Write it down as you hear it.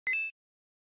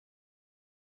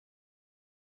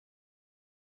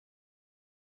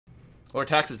Lower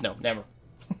taxes? No, never.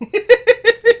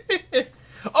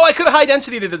 Oh, I could have high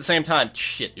density it at the same time.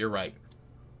 Shit, you're right.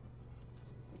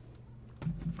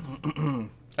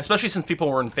 Especially since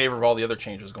people were in favor of all the other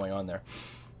changes going on there.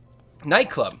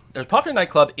 Nightclub. There's a popular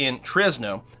nightclub in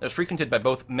Tresno that is frequented by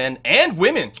both men and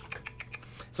women.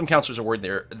 Some counselors are worried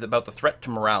there about the threat to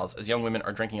morals as young women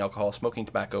are drinking alcohol, smoking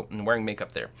tobacco, and wearing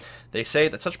makeup there. They say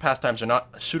that such pastimes are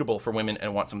not suitable for women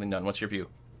and want something done. What's your view?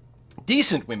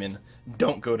 Decent women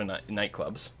don't go to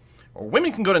nightclubs. Or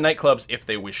women can go to nightclubs if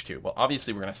they wish to. Well,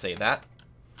 obviously we're going to say that.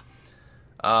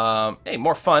 Hey,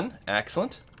 more fun.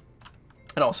 Excellent.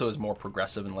 And also is more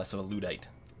progressive and less of a Luddite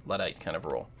kind of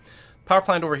role. Power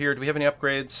plant over here. Do we have any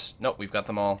upgrades? Nope, we've got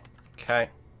them all. Okay.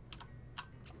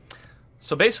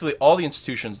 So basically, all the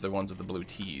institutions are the ones with the blue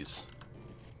T's.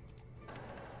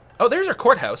 Oh, there's our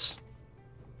courthouse.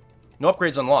 No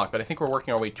upgrades unlocked, but I think we're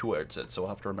working our way towards it, so we'll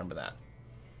have to remember that.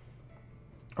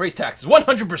 Raise taxes,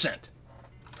 100%.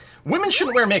 Women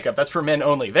shouldn't wear makeup. That's for men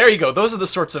only. There you go. Those are the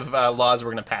sorts of laws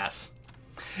we're going to pass.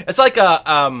 It's like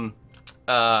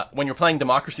when you're playing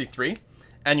Democracy 3,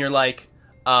 and you're like,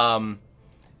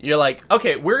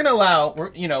 okay, we're going to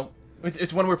allow,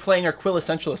 it's when we're playing our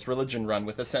quintessentialist religion run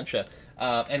with Essentia.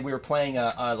 And we were playing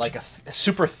like a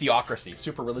super theocracy,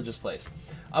 super religious place.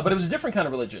 But it was a different kind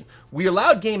of religion. We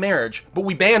allowed gay marriage, but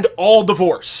we banned all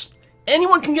divorce.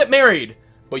 Anyone can get married,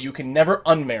 but you can never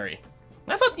unmarry.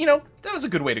 And I thought, that was a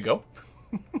good way to go.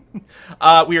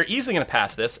 We are easily going to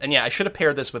pass this. And yeah, I should have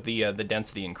paired this with the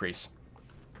density increase.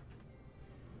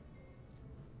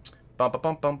 Bum, bum,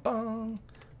 bum, bum, bum.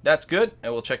 That's good.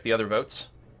 And we'll check the other votes.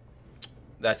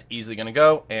 That's easily going to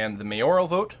go. And the mayoral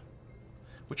vote,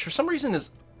 which for some reason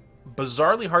is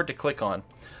bizarrely hard to click on.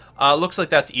 Looks like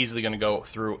that's easily going to go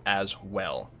through as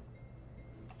well.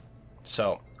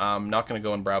 So, I'm not going to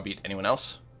go and browbeat anyone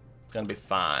else. It's going to be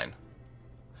fine.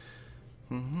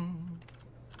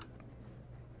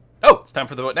 Oh, it's time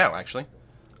for the vote now, actually.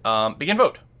 Begin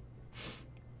vote.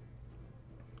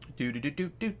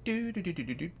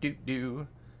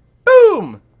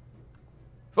 Boom!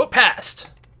 Vote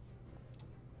passed.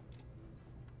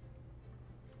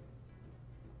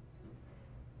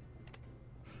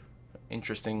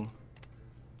 Interesting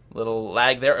little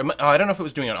lag there. Oh, I don't know if it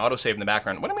was doing an autosave in the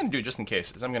background. What I'm going to do, just in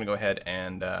case, is I'm going to go ahead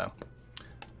and blah,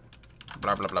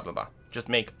 blah, blah, blah, blah. Just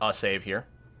make a save here.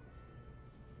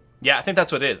 Yeah, I think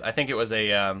that's what it is. I think it was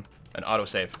a an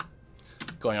autosave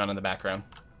going on in the background.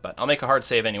 But I'll make a hard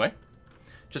save anyway.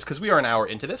 Just because we are an hour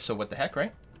into this, so what the heck,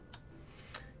 right?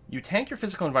 You tank your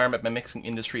physical environment by mixing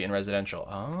industry and residential.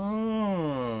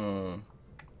 Oh.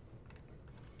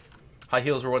 High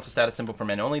heels were once a status symbol for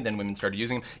men only, then women started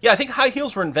using them. Yeah, I think high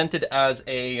heels were invented as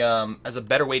a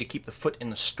better way to keep the foot in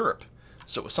the stirrup.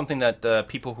 So it was something that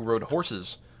people who rode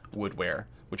horses would wear,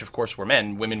 which of course were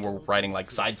men. Women were riding like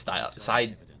side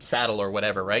saddle or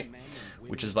whatever, right?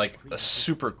 Which is like a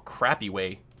super crappy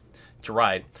way to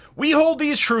ride. We hold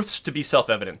these truths to be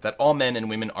self-evident, that all men and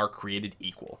women are created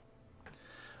equal.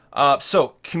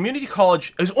 So, community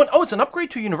college is... Oh, it's an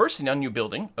upgrade to a university, not a new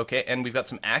building. Okay, and we've got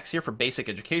some acts here for basic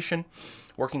education.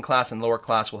 Working class and lower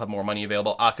class will have more money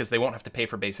available because they won't have to pay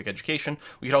for basic education.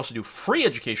 We could also do free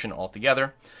education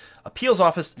altogether. Appeals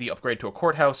office, the upgrade to a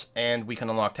courthouse, and we can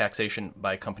unlock taxation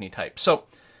by company type. So,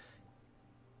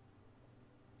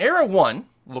 Era 1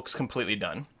 looks completely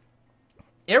done.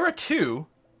 Era 2...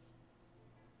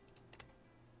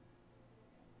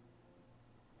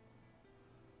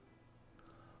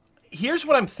 Here's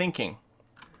what I'm thinking.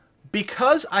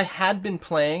 Because I had been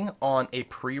playing on a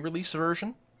pre-release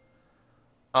version,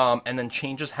 and then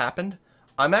changes happened,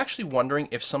 I'm actually wondering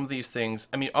if some of these things...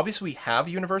 I mean, obviously we have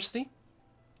university.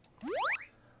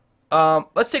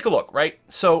 Let's take a look, right?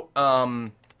 So,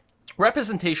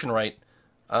 representation right.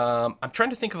 I'm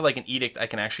trying to think of like an edict I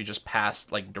can actually just pass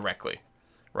like directly,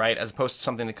 right? As opposed to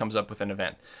something that comes up with an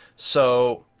event.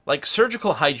 So, like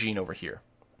surgical hygiene over here.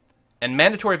 And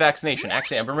mandatory vaccination.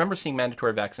 Actually, I remember seeing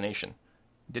mandatory vaccination.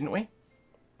 Didn't we?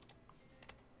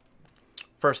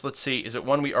 First, let's see. Is it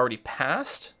one we already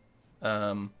passed?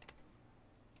 No.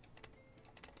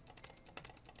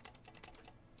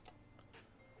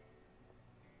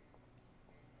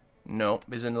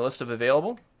 Is it in the list of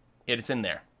available? It's in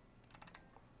there.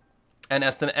 And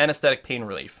anesthetic pain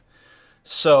relief.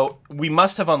 So we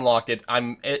must have unlocked it.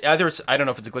 Either it's, I don't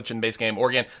know if it's a glitch in the base game, or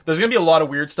again, there's gonna be a lot of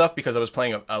weird stuff because I was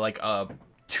playing like a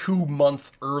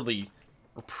 2-month early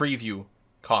preview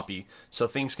copy, so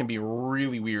things can be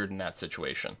really weird in that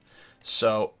situation.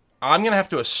 So I'm gonna have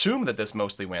to assume that this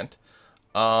mostly went.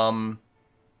 And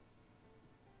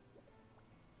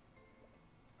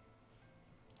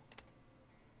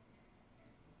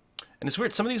it's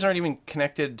weird. Some of these aren't even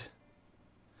connected.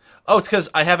 Oh, it's because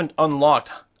I haven't unlocked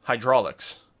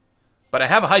hydraulics. But I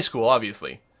have a high school,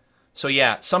 obviously. So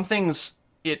yeah, some things,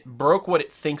 it broke what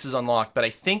it thinks is unlocked, but I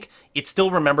think it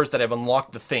still remembers that I've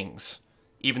unlocked the things,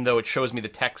 even though it shows me the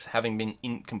text having been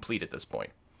incomplete at this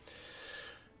point.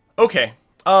 Okay,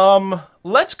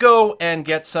 let's go and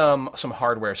get some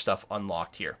hardware stuff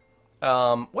unlocked here.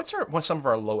 What's some of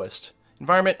our lowest?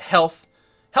 Environment, health.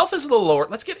 Health is a little lower.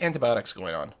 Let's get antibiotics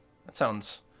going on. That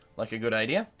sounds like a good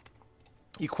idea.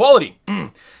 Equality.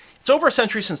 It's over a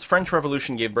century since the French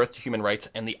Revolution gave birth to human rights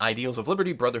and the ideals of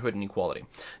liberty, brotherhood, and equality.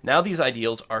 Now these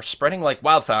ideals are spreading like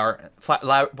wildfire,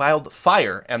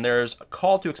 and there's a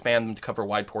call to expand them to cover a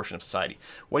wide portion of society.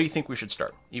 What do you think we should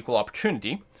start? Equal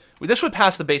opportunity. This would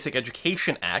pass the Basic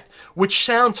Education Act, which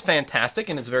sounds fantastic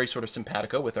and is very sort of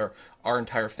simpatico with our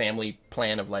entire family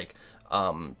plan of like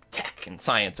tech and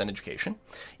science and education.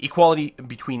 Equality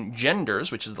between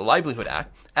genders, which is the Livelihood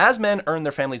Act. As men earn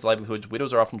their families' livelihoods,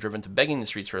 widows are often driven to begging the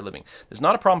streets for a living. There's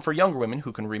not a problem for younger women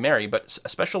who can remarry, but a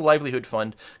special livelihood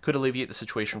fund could alleviate the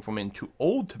situation for women too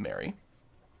old to marry.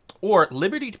 Or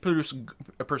liberty to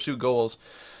pursue goals.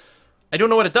 I don't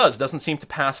know what it does. It doesn't seem to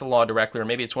pass a law directly, or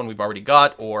maybe it's one we've already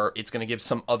got, or it's going to give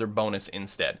some other bonus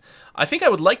instead. I think I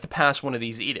would like to pass one of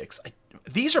these edicts.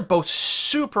 These are both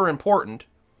super important,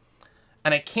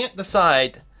 and I can't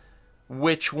decide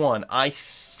which one. I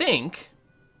think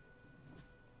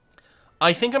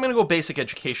I'm going to go Basic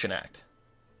Education Act.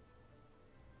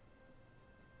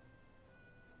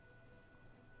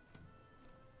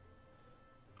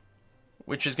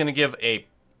 Which is going to give a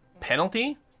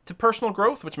penalty to personal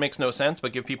growth, which makes no sense,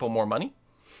 but give people more money.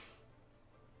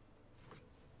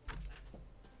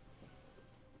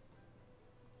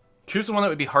 Choose the one that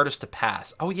would be hardest to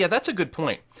pass. Oh yeah, that's a good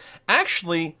point.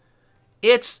 Actually,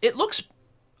 it looks,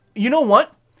 you know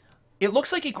what? It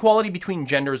looks like equality between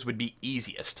genders would be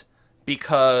easiest,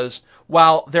 because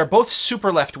while they're both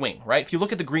super left-wing, right? If you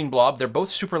look at the green blob, they're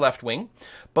both super left-wing,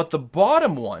 but the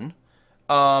bottom one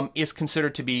is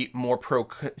considered to be more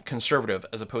pro-conservative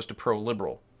as opposed to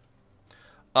pro-liberal.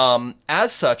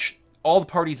 As such, all the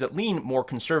parties that lean more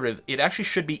conservative, it actually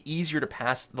should be easier to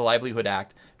pass the Livelihood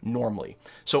Act normally.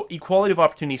 So equality of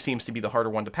opportunity seems to be the harder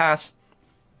one to pass,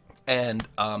 and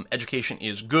education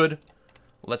is good.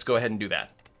 Let's go ahead and do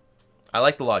that. I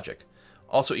like the logic.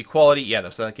 Also equality, yeah,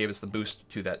 so that gave us the boost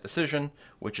to that decision,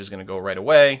 which is going to go right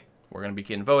away. We're going to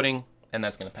begin voting, and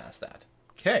that's going to pass that.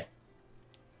 Okay.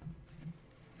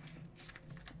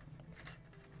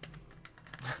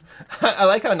 I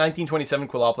like how 1927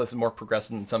 Quillopolis is more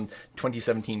progressive than some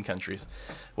 2017 countries.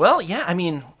 Well, yeah, I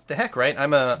mean, what the heck, right?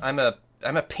 I'm a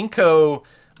pinko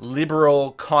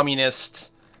liberal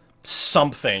communist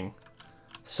something.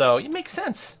 So it makes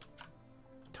sense.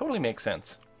 Totally makes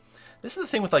sense. This is the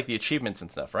thing with like the achievements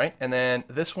and stuff, right? And then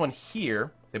this one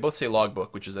here, they both say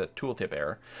logbook, which is a tooltip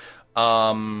error,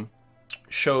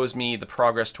 shows me the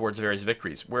progress towards various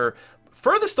victories. We're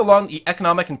furthest along the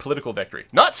economic and political victory,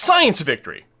 not science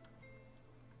victory.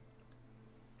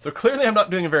 So clearly I'm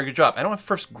not doing a very good job. I don't have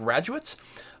first graduates.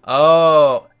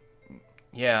 Oh,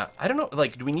 yeah. I don't know.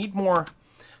 Like, do we need more?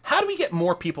 How do we get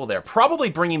more people there?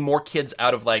 Probably bringing more kids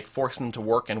out of, like, forcing them to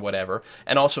work and whatever.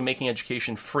 And also making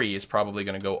education free is probably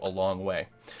going to go a long way.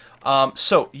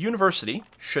 So, university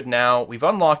should now... We've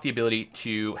unlocked the ability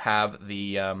to have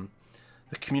the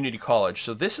community college.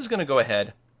 So this is going to go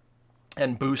ahead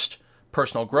and boost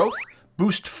personal growth,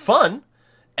 boost fun,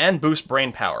 and boost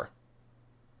brain power.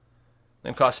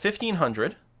 Then cost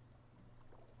 $1,500.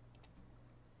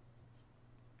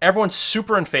 Everyone's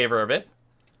super in favor of it.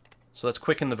 So let's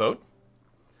quicken the vote.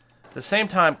 At the same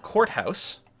time,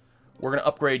 courthouse. We're going to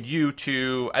upgrade you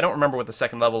to... I don't remember what the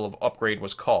second level of upgrade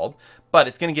was called. But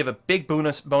it's going to give a big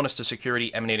bonus to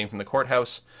security emanating from the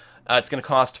courthouse. It's going to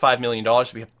cost $5 million.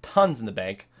 So we have tons in the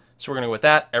bank. So we're going to go with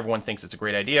that. Everyone thinks it's a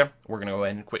great idea. We're going to go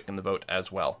ahead and quicken the vote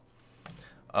as well.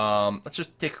 Let's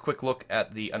just take a quick look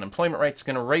at the unemployment rate. It's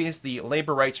going to raise the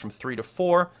labor rights from 3 to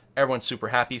 4. Everyone's super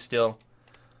happy still.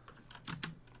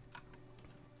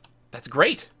 That's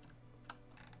great.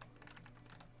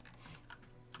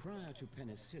 Prior to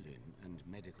penicillin and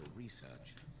medical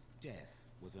research, death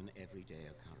was an everyday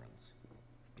occurrence.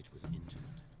 It was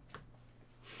intimate.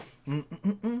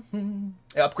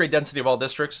 Upgrade density of all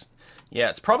districts. Yeah,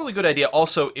 it's probably a good idea.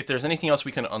 Also, if there's anything else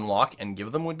we can unlock and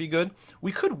give them would be good.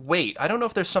 We could wait. I don't know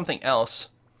if there's something else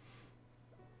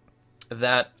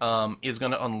that is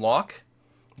going to unlock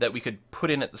that we could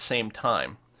put in at the same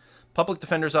time. Public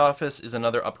Defender's Office is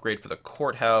another upgrade for the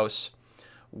courthouse.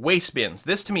 Waste bins.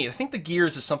 This, to me, I think the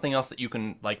gears is something else that you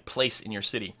can, like, place in your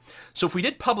city. So if we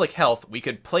did public health, we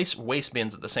could place waste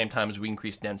bins at the same time as we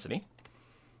increase density.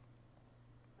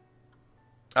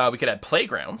 We could add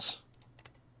playgrounds.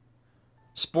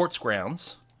 Sports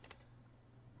grounds.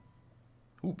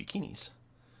 Ooh, bikinis.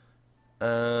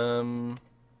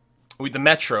 With the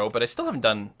metro, but I still haven't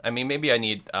done... I mean, maybe I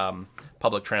need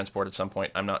public transport at some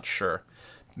point. I'm not sure.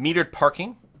 Metered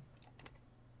parking.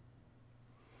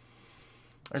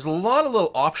 There's a lot of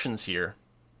little options here.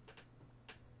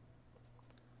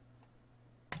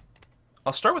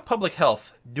 I'll start with public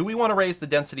health. Do we want to raise the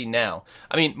density now?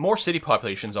 I mean, more city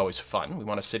population is always fun. We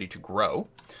want a city to grow.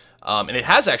 And it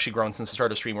has actually grown since the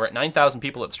start of the stream. We're at 9,000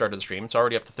 people at the start of the stream. It's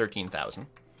already up to 13,000.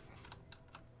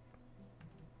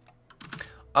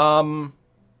 I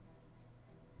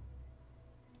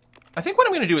think what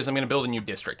I'm going to do is I'm going to build a new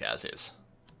district as is.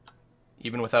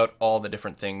 Even without all the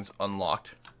different things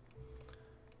unlocked.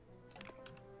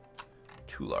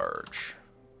 Too large.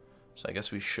 So I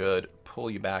guess we should pull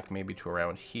you back maybe to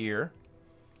around here.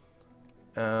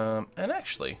 And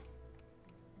actually...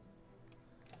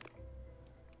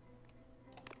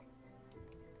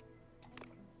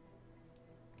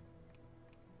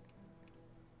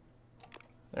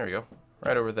 There we go.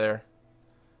 Right over there.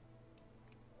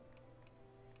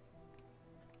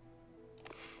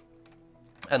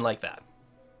 And like that.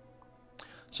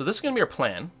 So this is going to be our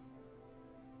plan.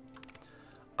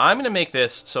 I'm going to make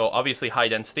this, so obviously high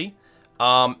density.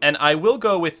 And I will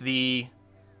go with the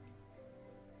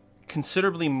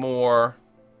considerably more...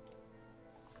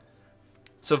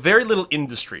 So very little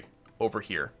industry over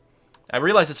here. I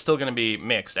realize it's still going to be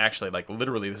mixed. Actually, like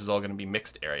literally this is all going to be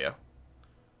mixed area.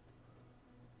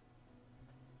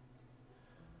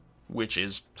 Which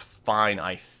is fine,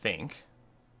 I think.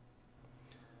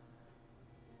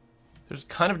 There's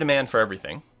kind of demand for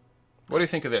everything. What do you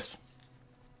think of this?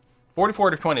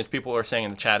 44 to 20, as people are saying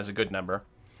in the chat, is a good number.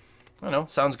 I don't know,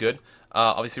 sounds good.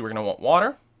 Obviously, we're going to want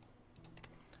water,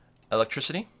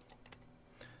 electricity,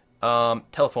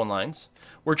 telephone lines.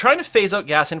 We're trying to phase out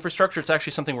gas infrastructure. It's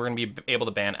actually something we're going to be able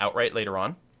to ban outright later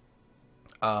on.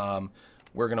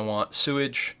 We're going to want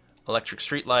sewage, electric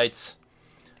streetlights,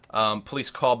 police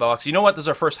call box. You know what? This is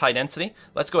our first high density.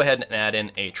 Let's go ahead and add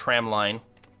in a tram line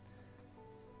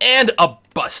and a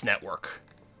bus network.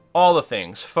 All the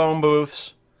things. Phone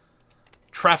booths,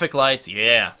 traffic lights.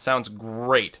 Yeah, sounds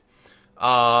great.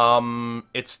 Currently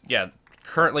it's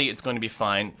going to be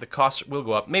fine. The costs will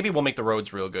go up. Maybe we'll make the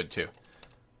roads real good too.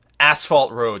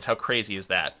 Asphalt roads. How crazy is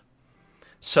that?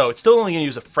 So it's still only going to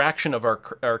use a fraction of our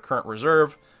current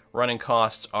reserve. Running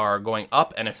costs are going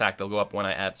up, and in fact, they'll go up when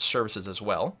I add services as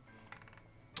well.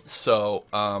 So,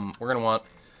 we're going to want...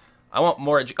 I want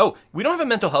more... Oh, we don't have a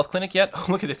mental health clinic yet. Oh,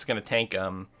 look at this. It's going to tank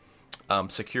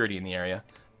security in the area.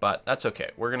 But that's okay.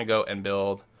 We're going to go and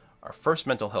build our first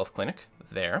mental health clinic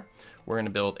there. We're going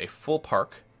to build a full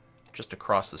park just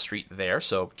across the street there,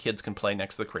 so kids can play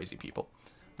next to the crazy people.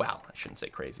 Wow, I shouldn't say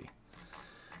crazy.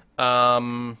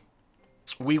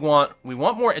 We want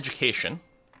more education.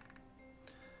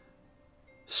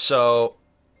 So,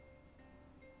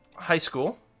 high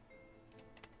school,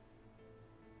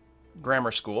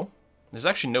 grammar school. There's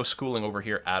actually no schooling over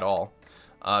here at all.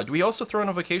 Do we also throw in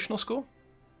a vocational school?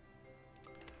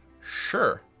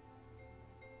 Sure.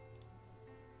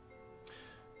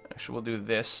 Actually, we'll do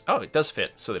this. Oh, it does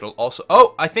fit. So it'll also...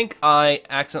 Oh, I think I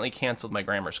accidentally canceled my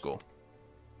grammar school.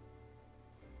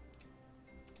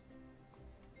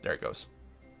 There it goes.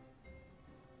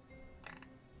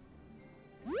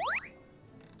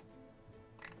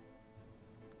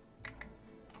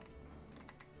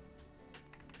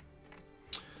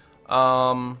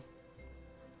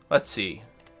 Let's see.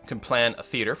 We can plan a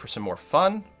theater for some more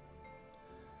fun.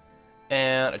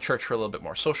 And a church for a little bit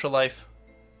more social life.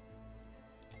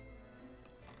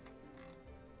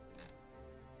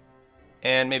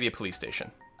 And maybe a police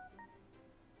station.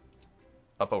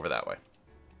 Up over that way.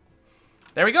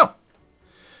 There we go.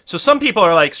 So some people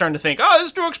are like starting to think, oh, this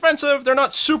is too expensive. They're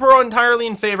not super entirely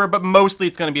in favor, but mostly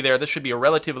it's going to be there. This should be a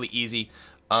relatively easy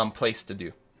place to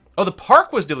do. Oh, the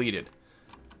park was deleted.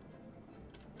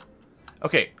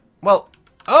 Okay, well,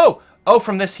 oh,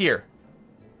 from this here.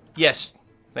 Yes,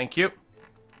 thank you.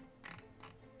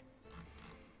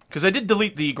 Because I did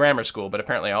delete the grammar school, but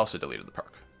apparently I also deleted the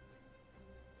park.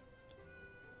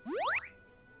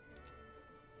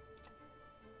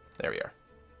 There we are.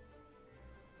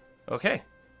 Okay.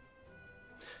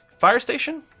 Fire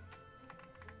station?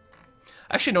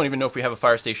 I actually don't even know if we have a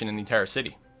fire station in the entire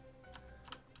city.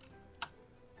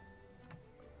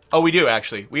 Oh, we do,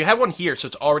 actually. We have one here, so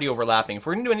it's already overlapping. If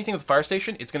we're going to do anything with the fire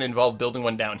station, it's going to involve building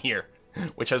one down here,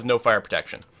 which has no fire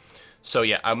protection. So,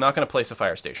 yeah, I'm not going to place a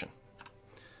fire station.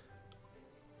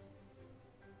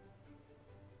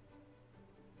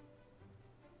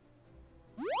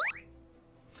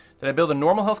 Did I build a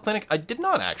normal health clinic? I did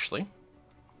not, actually.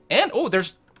 And, oh,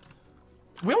 there's...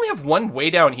 We only have one way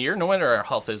down here. No wonder our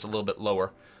health is a little bit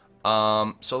lower.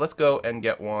 So let's go and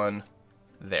get one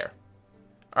there.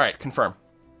 All right, confirm.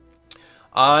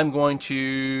 I'm going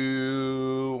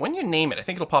to... When you name it, I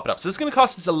think it'll pop it up. So this is going to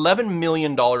cost us $11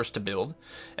 million to build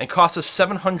and cost us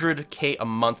 $700K a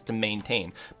month to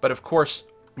maintain. But, of course,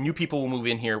 new people will move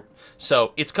in here.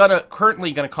 So it's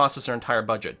currently going to cost us our entire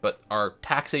budget. But our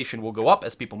taxation will go up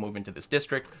as people move into this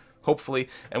district, hopefully.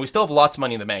 And we still have lots of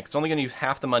money in the bank. It's only going to use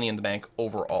half the money in the bank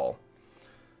overall.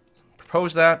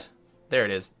 Propose that. There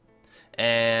it is.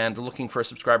 And looking for a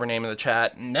subscriber name in the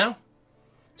chat now.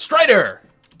 Strider!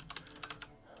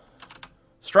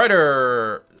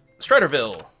 Striderville.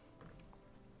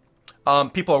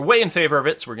 People are way in favor of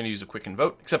it, so we're going to use a quicken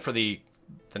vote, except for the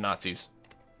Nazis.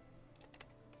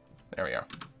 There we are.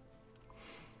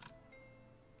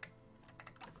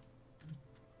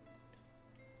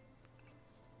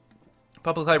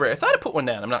 Public library. I thought I put one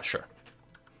down. I'm not sure.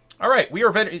 All right, we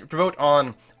are ready to vote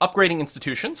on upgrading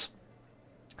institutions.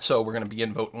 So we're going to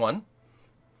begin vote 1.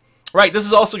 Right, this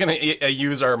is also going to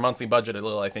use our monthly budget a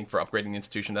little, I think, for upgrading the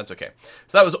institution. That's okay.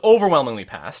 So that was overwhelmingly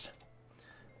passed.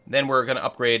 Then we're going to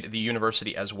upgrade the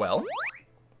university as well.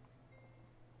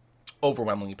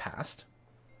 Overwhelmingly passed.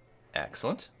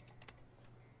 Excellent.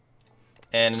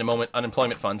 And in a moment,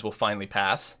 unemployment funds will finally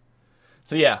pass.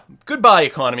 So yeah, goodbye,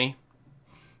 economy.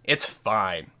 It's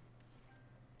fine.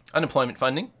 Unemployment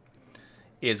funding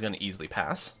is going to easily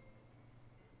pass.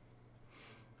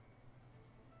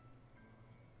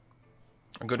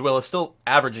 Our goodwill is still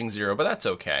averaging 0, but that's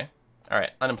okay. All right,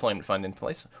 unemployment fund in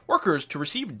place. Workers to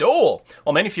receive dole.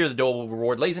 While many fear the dole will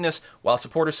reward laziness, while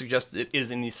supporters suggest it is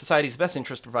in the society's best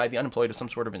interest to provide the unemployed with some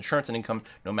sort of insurance and income,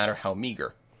 no matter how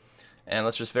meager. And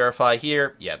let's just verify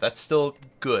here. Yeah, that's still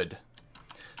good.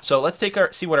 So let's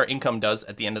see what our income does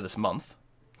at the end of this month,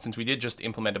 since we did just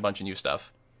implement a bunch of new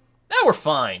stuff. Now we're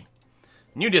fine.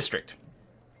 New district.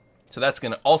 So that's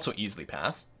going to also easily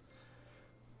pass.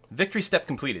 Victory step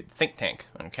completed. Think tank.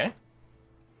 Okay.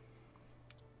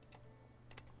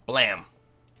 Blam.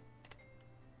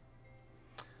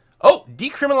 Oh,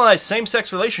 decriminalize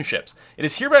same-sex relationships. It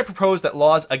is hereby proposed that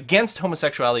laws against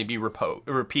homosexuality be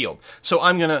repealed. So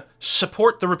I'm going to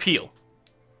support the repeal.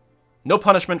 No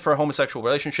punishment for a homosexual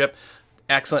relationship.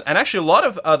 Excellent. And actually, a lot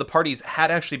of the parties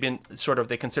had actually been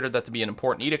they considered that to be an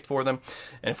important edict for them.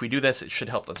 And if we do this, it should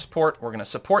help the support. We're going to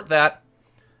support that.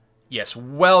 Yes,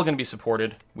 well going to be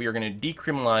supported. We are going to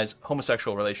decriminalize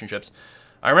homosexual relationships.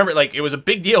 I remember, like, it was a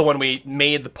big deal when we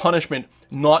made the punishment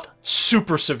not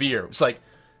super severe. It was like,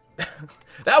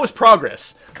 that was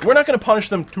progress. We're not going to punish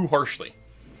them too harshly.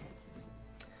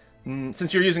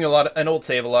 Since you're using an old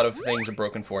save, a lot of things are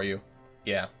broken for you.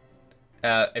 Yeah.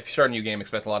 If you start a new game,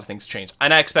 expect a lot of things to change.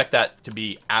 And I expect that to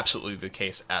be absolutely the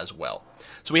case as well.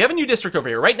 So we have a new district over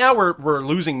here. Right now, we're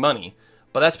losing money.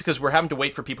 But that's because we're having to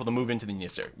wait for people to move into the new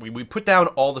district. We put down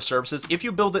all the services. If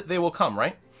you build it, they will come,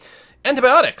 right?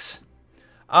 Antibiotics.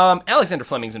 Alexander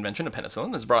Fleming's invention of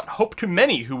penicillin has brought hope to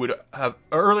many who would have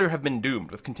earlier have been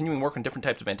doomed. With continuing work on different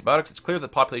types of antibiotics, it's clear that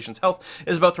the population's health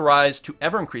is about to rise to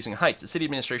ever-increasing heights. The city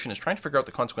administration is trying to figure out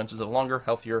the consequences of a longer,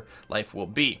 healthier life will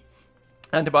be.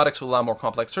 Antibiotics will allow more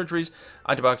complex surgeries.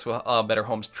 Antibiotics will allow better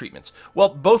home treatments. Well,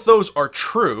 both those are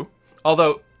true,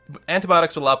 although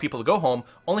antibiotics would allow people to go home,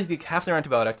 only take half their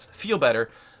antibiotics, feel better,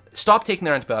 stop taking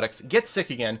their antibiotics, get sick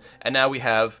again, and now we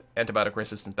have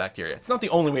antibiotic-resistant bacteria. It's not the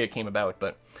only way it came about,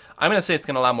 but I'm going to say it's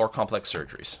going to allow more complex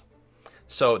surgeries.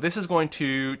 So this is going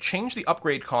to change the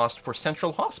upgrade cost for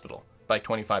Central Hospital by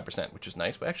 25%, which is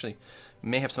nice. We actually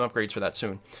may have some upgrades for that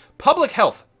soon. Public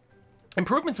health.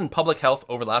 Improvements in public health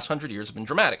over the last 100 years have been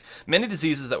dramatic. Many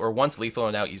diseases that were once lethal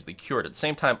are now easily cured. At the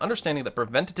same time, understanding that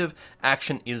preventative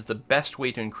action is the best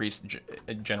way to increase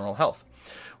general health.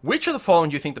 Which of the following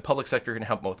do you think the public sector can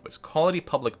help most with? Quality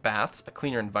public baths, a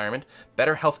cleaner environment,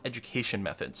 better health education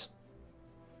methods.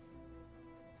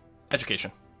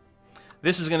 Education.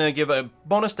 This is going to give a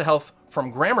bonus to health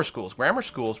from grammar schools. Grammar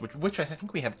schools, which I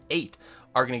think we have 8,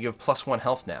 are going to give +1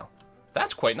 health now.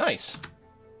 That's quite nice.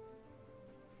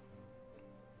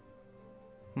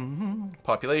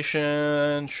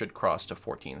 Population should cross to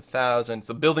 14,000.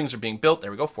 So the buildings are being built.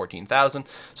 There we go, 14,000.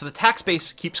 So the tax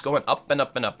base keeps going up and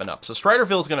up and up and up. So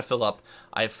Striderville is going to fill up.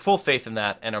 I have full faith in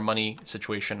that, and our money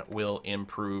situation will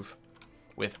improve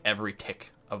with every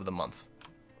tick of the month.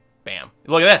 Bam.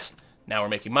 Look at this. Now we're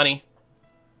making money.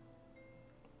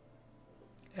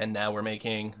 And now we're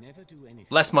making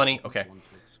less money. Okay.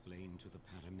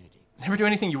 Never do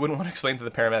anything you wouldn't want to explain to the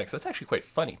paramedics. That's actually quite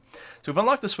funny. So we've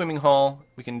unlocked the swimming hall.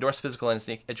 We can endorse physical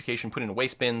education, put in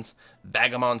waste bins,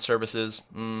 vagabond services.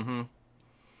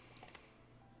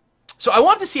 So I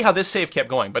wanted to see how this save kept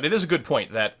going, but it is a good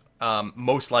point that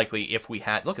most likely if we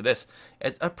had... Look at this.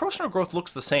 Personal growth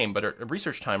looks the same, but our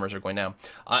research timers are going down.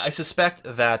 I suspect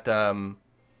that... oh,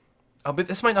 but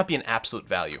this might not be an absolute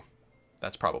value.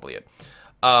 That's probably it.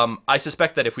 I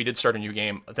suspect that if we did start a new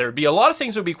game, there would be a lot of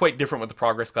things that would be quite different with the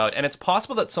progress cloud, and it's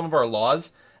possible that some of our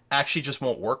laws actually just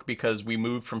won't work because we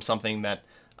moved from something that...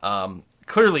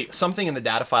 clearly, something in the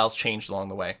data files changed along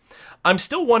the way. I'm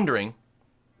still wondering,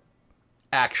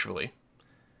 actually,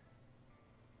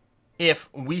 if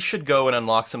we should go and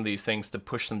unlock some of these things to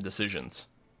push some decisions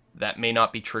that may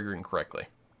not be triggering correctly.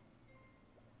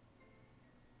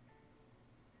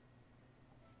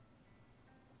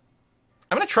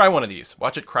 I'm going to try one of these.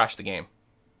 Watch it crash the game.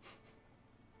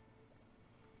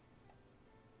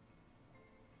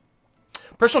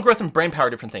 Personal growth and brain power are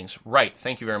different things. Right.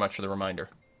 Thank you very much for the reminder.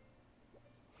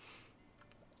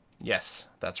 Yes,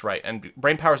 that's right. And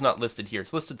brain power is not listed here.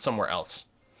 It's listed somewhere else.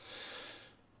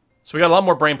 So we got a lot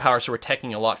more brain power, so we're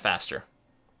teching a lot faster.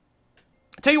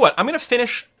 I tell you what, I'm going to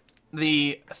finish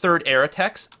the third era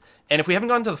text. And if we haven't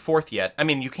gone to the fourth yet, I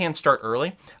mean, you can start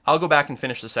early. I'll go back and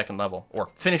finish the second level. Or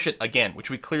finish it again, which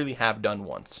we clearly have done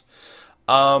once.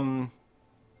 Television.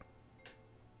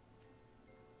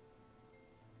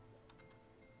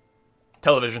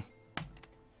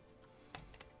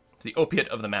 It's the opiate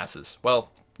of the masses.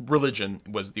 Well, religion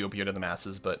was the opiate of the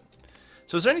masses, but...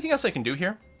 So is there anything else I can do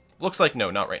here? Looks like no,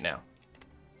 not right now.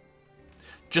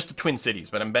 Just the Twin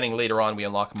Cities, but I'm betting later on we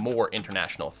unlock more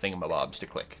international thingamabobs to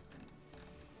click.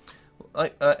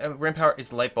 Brain power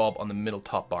is light bulb on the middle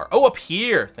top bar. Oh, up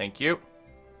here! Thank you.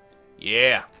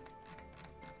 Yeah.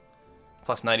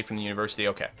 Plus 90 from the university.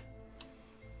 Okay.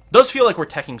 Does feel like we're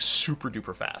teching super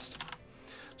duper fast.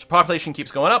 So population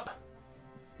keeps going up.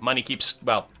 Money keeps,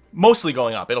 well, mostly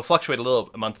going up. It'll fluctuate a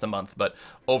little month to month, but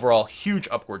overall, huge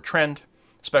upward trend,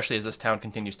 especially as this town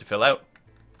continues to fill out.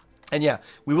 And yeah,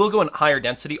 we will go in higher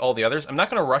density, all the others. I'm not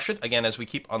going to rush it, again, as we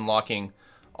keep unlocking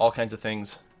all kinds of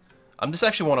things. This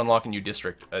actually won't unlock a new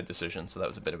district decision, so that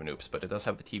was a bit of an oops, but it does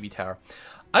have the TV tower.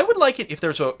 I would like it if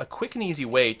there's a quick and easy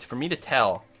way for me to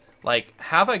tell, like,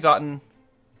 have I gotten...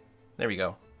 There we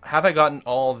go. Have I gotten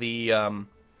all the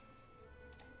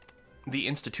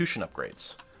institution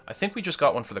upgrades? I think we just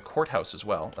got one for the courthouse as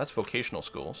well. That's vocational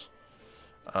schools.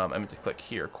 I meant to click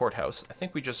here, courthouse. I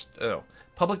think we just... Oh,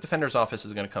 public defender's office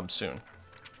is going to come soon.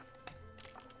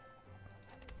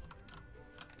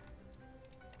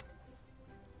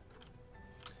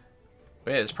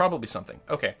 But yeah, there's probably something.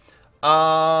 Okay.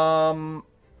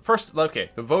 First, okay,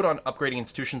 the vote on upgrading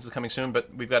institutions is coming soon,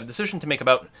 but we've got a decision to make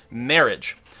about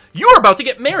marriage. You're about to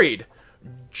get married!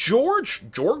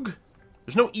 Jorg?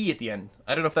 There's no E at the end.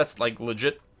 I don't know if that's, like,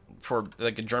 legit for,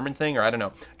 like, a German thing, or I don't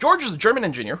know. George is a German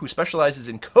engineer who specializes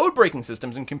in code-breaking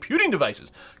systems and computing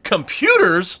devices.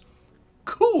 Computers?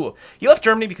 Cool. He left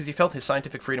Germany because he felt his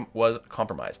scientific freedom was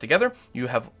compromised. Together, you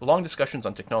have long discussions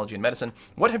on technology and medicine.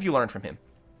 What have you learned from him?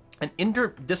 An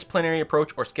interdisciplinary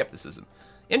approach or skepticism?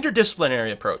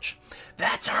 Interdisciplinary approach.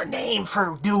 That's our name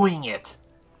for doing it.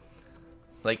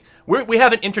 Like, we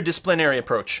have an interdisciplinary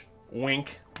approach.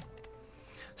 Wink.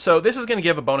 So this is going to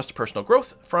give a bonus to personal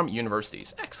growth from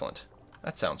universities. Excellent.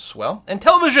 That sounds swell. And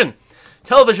television!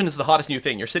 Television is the hottest new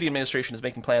thing. Your city administration is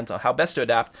making plans on how best to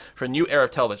adapt for a new era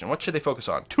of television. What should they focus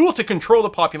on? Tool to control the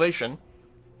population.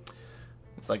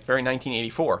 It's like very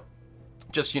 1984.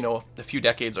 Just, you know, a few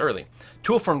decades early.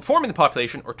 Tool for informing the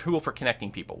population or tool for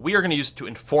connecting people. We are going to use it to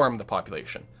inform the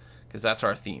population because that's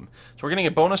our theme. So we're getting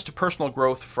a bonus to personal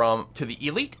growth to the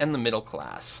elite and the middle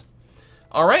class.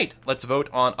 All right, let's vote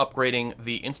on upgrading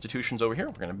the institutions over here.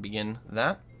 We're going to begin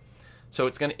that. So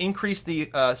it's going to increase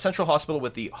the central hospital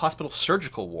with the hospital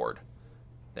surgical ward.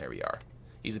 There we are.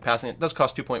 Easy passing. It does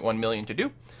cost 2.1 million to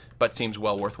do, but seems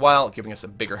well worthwhile, giving us a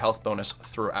bigger health bonus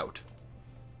throughout.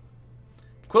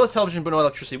 Quillis television, but no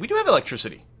electricity. We do have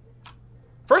electricity.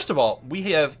 First of all, we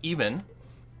have even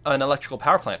an electrical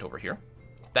power plant over here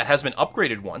that has been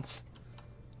upgraded once.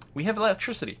 We have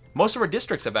electricity. Most of our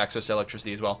districts have access to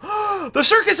electricity as well. The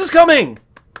circus is coming!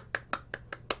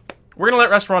 We're going to let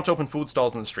restaurants open food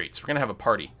stalls in the streets. We're going to have a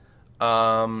party.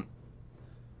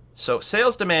 So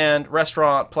sales demand,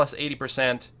 restaurant, plus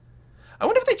 80%. I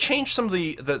wonder if they changed some of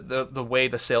the way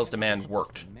the sales demand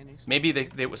worked. Maybe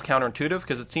it was counterintuitive,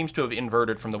 because it seems to have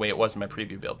inverted from the way it was in my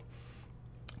preview build.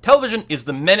 Television is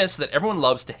the menace that everyone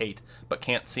loves to hate, but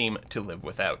can't seem to live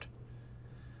without.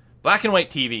 Black and white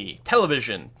TV,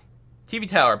 television, TV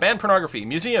tower, ban pornography,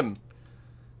 museum.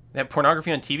 They have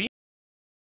pornography on TV?